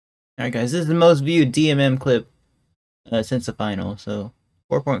Alright guys, this is the most viewed DMM clip since the final, so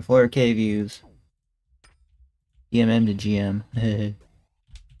 4.4k views. DMM to GM.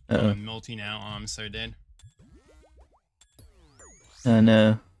 Uh-oh. I'm multi now. Oh, I'm so dead. Oh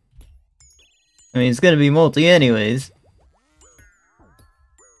no. I mean, it's gonna be multi anyways.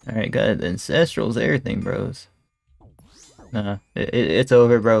 Alright, got the Ancestrals, everything, bros. Nah, it's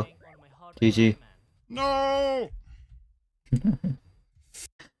over, bro. GG. No!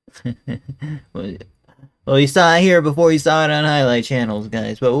 Well, you saw it here before you saw it on highlight channels,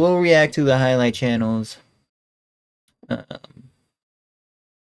 guys. But we'll react to the highlight channels.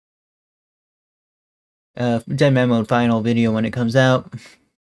 DMM mode final video when it comes out.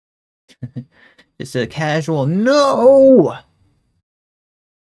 It's a casual. No!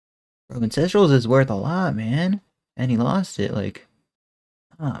 Bro, Ancestrals is worth a lot, man. And he lost it, like.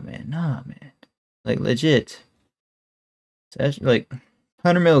 Nah, man. Like, legit. It's actually, like,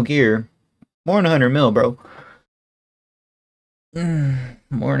 100 mil gear. More than 100 mil, bro.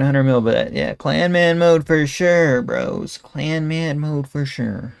 More than 100 mil, but yeah, clan man mode for sure, bros. Clan man mode for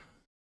sure.